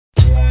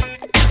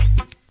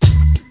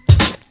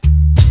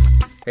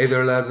Hey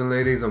there lads and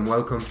ladies, and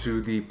welcome to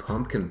the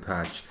Pumpkin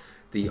Patch,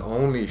 the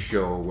only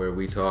show where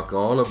we talk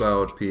all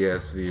about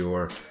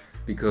PSVR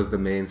because the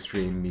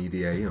mainstream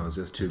media, is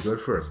just too good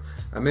for us.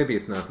 And maybe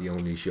it's not the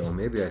only show,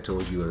 maybe I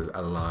told you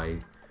a lie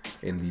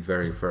in the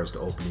very first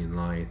opening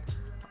line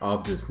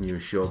of this new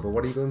show, but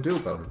what are you going to do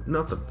about it?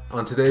 Nothing.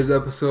 On today's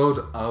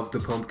episode of the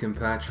Pumpkin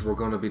Patch, we're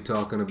going to be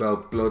talking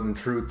about Blood and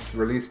Truth's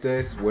release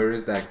date. Where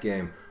is that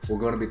game? We're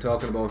going to be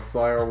talking about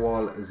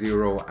Firewall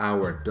 0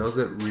 Hour. Does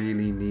it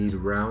really need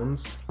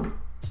rounds?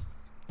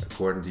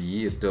 According to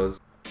ye, it does.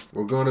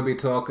 We're going to be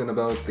talking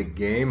about the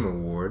Game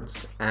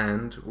Awards,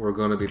 and we're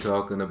going to be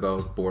talking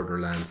about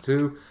Borderlands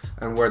 2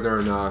 and whether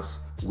or not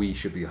we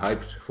should be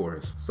hyped for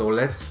it. So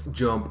let's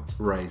jump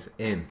right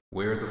in.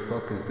 Where the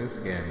fuck is this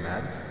game,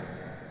 lads?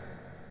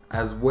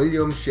 As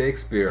William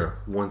Shakespeare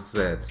once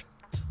said,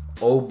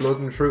 "O blood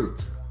and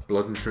truths,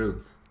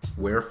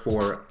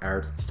 wherefore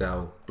art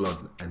thou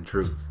blood and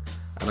truths?"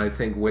 And I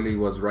think Willie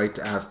was right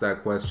to ask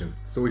that question.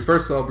 So we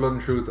first saw Blood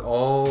and Truth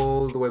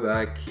all the way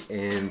back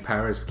in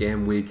Paris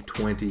Game Week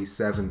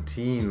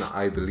 2017,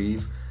 I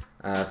believe.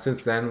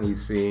 Since then,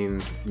 we've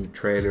seen new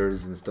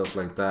trailers and stuff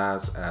like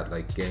that at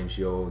like game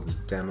shows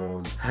and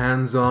demos,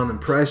 hands-on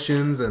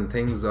impressions and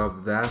things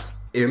of that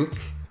ilk.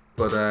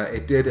 But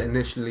it did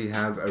initially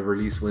have a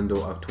release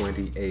window of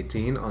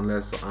 2018,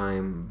 unless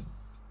I'm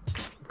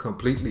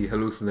completely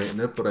hallucinating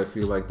it, but I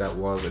feel like that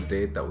was a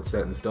date that was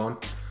set in stone.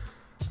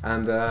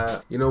 And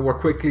we're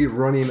quickly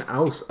running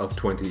out of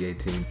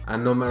 2018,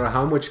 and no matter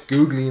how much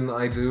googling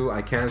I do,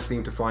 I can't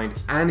seem to find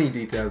any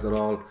details at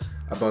all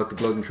about the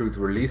Blood and Truth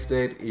release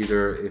date,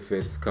 either if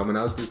it's coming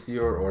out this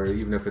year or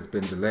even if it's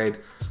been delayed.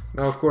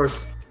 Now, of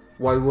course,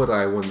 why would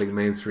I when the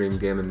mainstream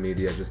gaming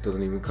media just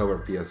doesn't even cover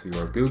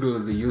PSVR? Google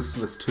is a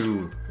useless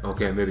tool.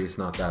 Okay, maybe it's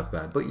not that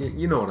bad, but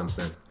you know what I'm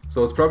saying.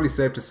 So it's probably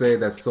safe to say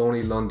that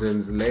Sony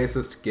London's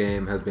latest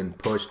game has been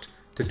pushed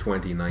to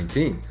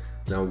 2019.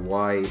 Now,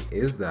 why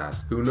is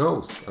that? Who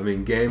knows? I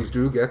mean, games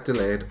do get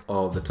delayed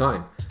all the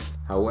time.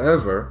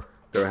 However,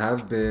 there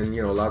have been,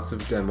 lots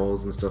of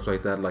demos and stuff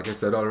like that, like I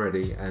said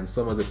already, and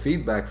some of the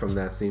feedback from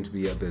that seemed to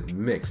be a bit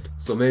mixed.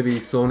 So maybe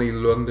Sony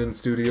London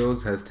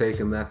Studios has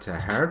taken that to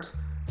heart,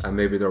 and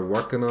maybe they're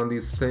working on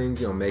these things,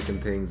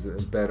 making things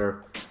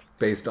better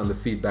based on the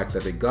feedback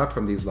that they got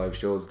from these live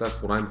shows.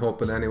 That's what I'm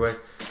hoping anyway.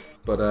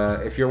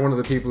 But if you're one of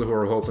the people who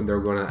are hoping they're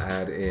going to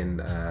add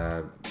in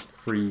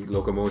free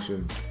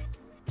locomotion,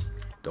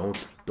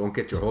 don't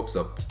get your hopes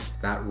up.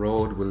 That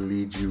road will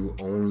lead you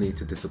only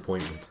to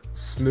disappointment.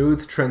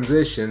 Smooth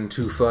transition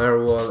to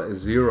Firewall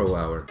 0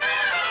 Hour.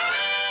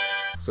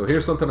 So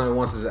here's something I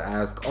wanted to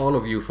ask all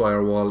of you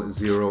Firewall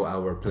 0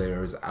 Hour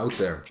players out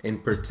there. In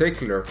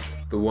particular,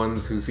 the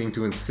ones who seem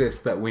to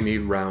insist that we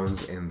need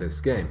rounds in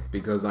this game,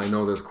 because I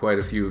know there's quite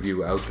a few of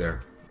you out there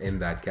in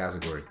that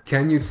category.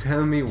 Can you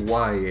tell me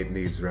why it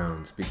needs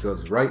rounds?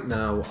 Because right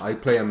now I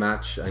play a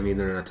match, I'm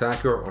either an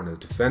attacker or a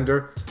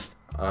defender.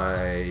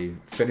 I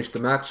finish the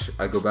match,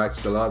 I go back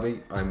to the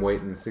lobby, I'm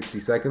waiting 60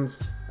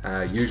 seconds.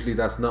 Usually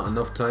that's not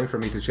enough time for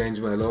me to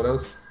change my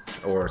loadout,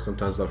 or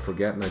sometimes I'll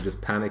forget and I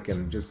just panic,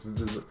 and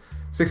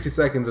 60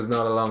 seconds is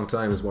not a long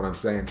time is what I'm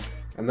saying.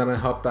 And then I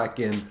hop back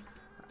in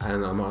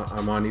and I'm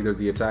on either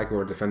the attack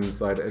or defending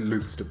side. It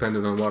loops,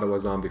 depending on what I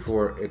was on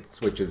before, it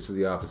switches to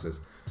the opposite.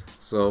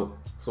 So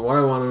what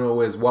I want to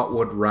know is, what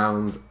would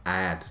rounds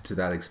add to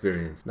that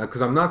experience? Now,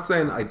 because I'm not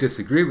saying I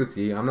disagree with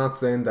you, I'm not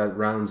saying that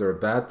rounds are a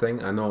bad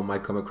thing. I know it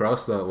might come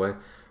across that way,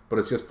 but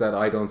it's just that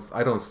I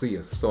don't see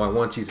it. So I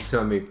want you to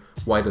tell me,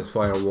 why does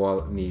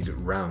Firewall need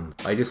rounds?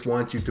 I just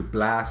want you to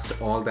blast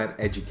all that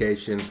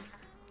education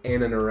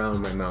in and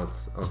around my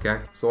mouth, okay?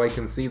 So I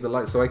can see the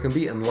light, so I can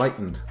be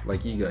enlightened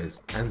like you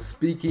guys. And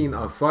speaking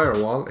of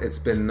Firewall, it's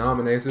been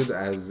nominated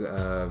as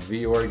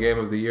VR Game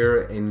of the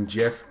Year in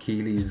Jeff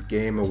Keighley's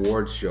Game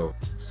Awards show.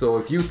 So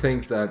if you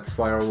think that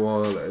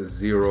Firewall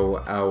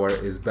 0 Hour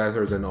is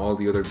better than all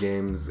the other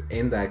games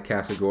in that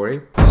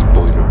category,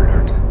 spoiler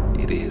alert,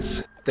 it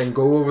is, then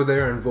go over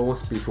there and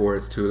vote before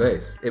it's too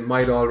late. It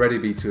might already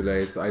be too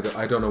late.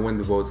 I don't know when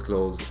the votes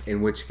close, in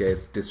which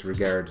case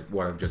disregard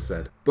what I've just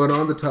said. But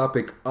on the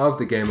topic of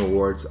the Game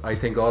Awards, I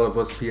think all of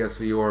us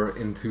PSVR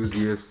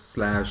enthusiasts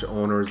 /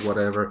 owners,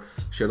 whatever,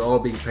 should all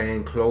be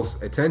paying close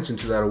attention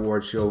to that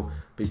award show,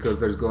 because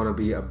there's going to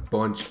be a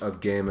bunch of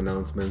game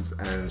announcements,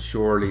 and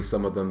surely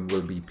some of them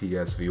will be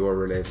PSVR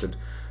related.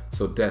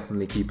 So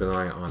definitely keep an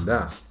eye on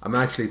that. I'm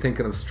actually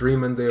thinking of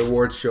streaming the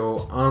awards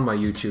show on my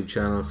YouTube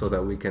channel so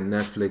that we can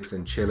Netflix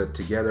and chill it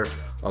together,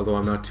 although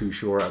I'm not too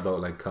sure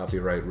about like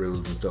copyright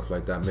rules and stuff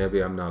like that.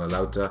 Maybe I'm not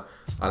allowed to.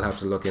 I'll have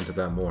to look into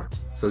that more.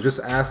 So just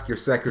ask your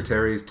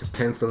secretaries to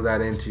pencil that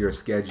into your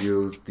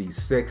schedules, the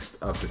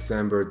 6th of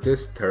December,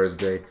 this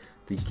Thursday,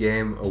 the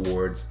Game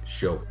Awards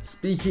show.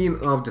 Speaking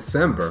of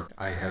December,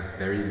 I have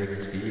very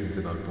mixed feelings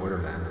about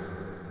Borderlands.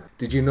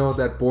 Did you know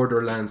that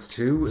Borderlands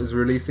 2 is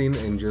releasing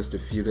in just a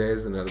few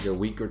days, in like a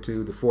week or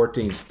two, the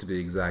 14th to be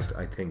exact,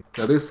 I think.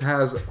 Now this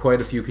has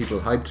quite a few people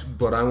hyped,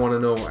 but I want to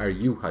know, are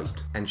you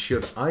hyped? And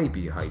should I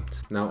be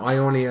hyped? Now I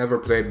only ever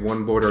played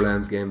one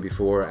Borderlands game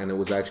before, and it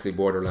was actually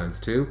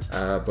Borderlands 2,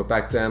 but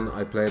back then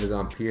I played it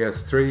on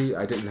PS3.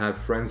 I didn't have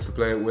friends to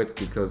play it with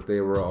because they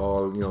were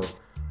all, you know,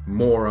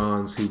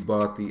 morons who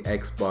bought the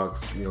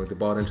Xbox, you know, they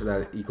bought into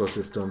that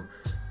ecosystem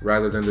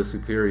rather than the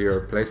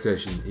superior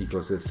PlayStation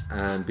ecosystem.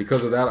 And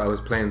because of that, I was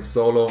playing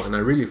solo, and I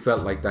really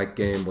felt like that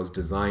game was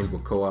designed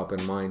with co-op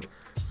in mind.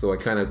 So I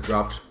kind of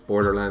dropped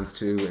Borderlands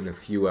 2 in a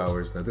few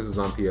hours. Now this is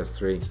on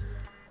PS3.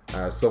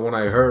 So when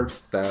I heard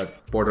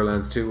that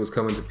Borderlands 2 was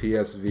coming to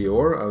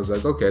PSVR, I was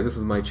like, okay, this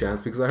is my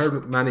chance, because I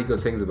heard many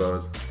good things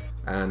about it.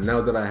 And now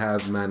that I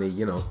have many,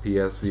 you know,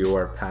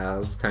 PSVR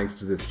pals, thanks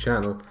to this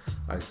channel,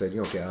 I said,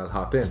 okay, I'll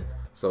hop in.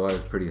 So I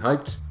was pretty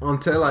hyped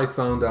until I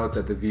found out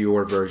that the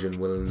VR version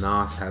will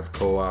not have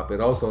co-op. It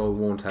also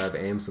won't have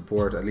aim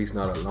support, at least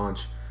not at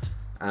launch.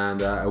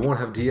 And I won't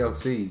have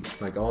DLC,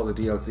 like all the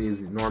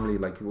DLCs normally,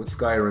 like with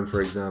Skyrim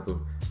for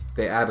example,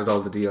 they added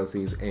all the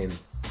DLCs in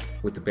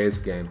with the base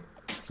game.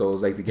 So it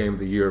was like the Game of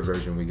the Year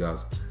version we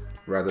got,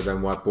 rather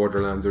than what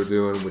Borderlands are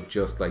doing with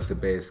just like the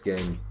base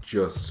game,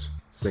 just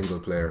single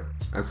player.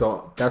 And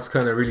so that's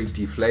kind of really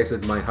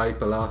deflated my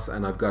hype a lot,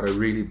 and I've got a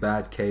really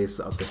bad case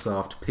of the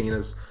soft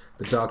penis.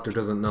 The doctor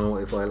doesn't know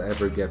if I'll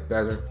ever get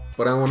better.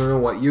 But I want to know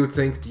what you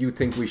think. Do you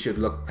think we should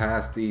look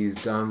past these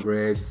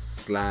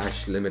downgrades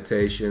 /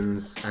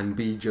 limitations and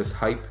be just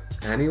hype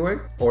anyway?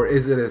 Or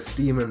is it a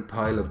steaming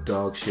pile of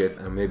dog shit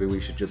and maybe we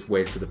should just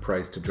wait for the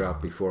price to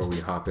drop before we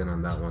hop in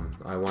on that one?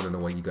 I want to know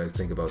what you guys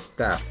think about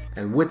that.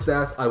 And with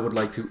that, I would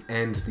like to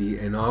end the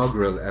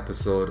inaugural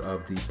episode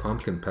of the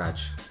Pumpkin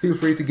Patch. Feel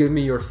free to give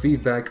me your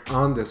feedback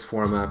on this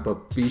format,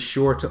 but be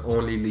sure to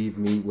only leave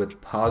me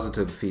with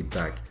positive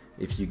feedback.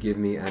 If you give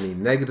me any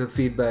negative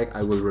feedback,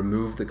 I will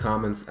remove the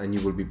comments and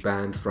you will be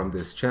banned from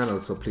this channel,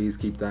 so please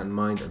keep that in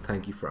mind, and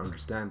thank you for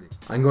understanding.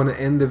 I'm going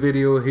to end the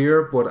video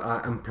here, but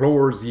I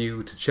implores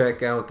you to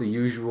check out the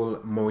usual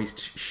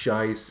moist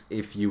shites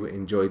if you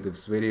enjoyed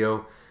this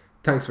video.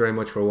 Thanks very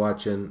much for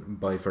watching.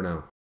 Bye for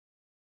now.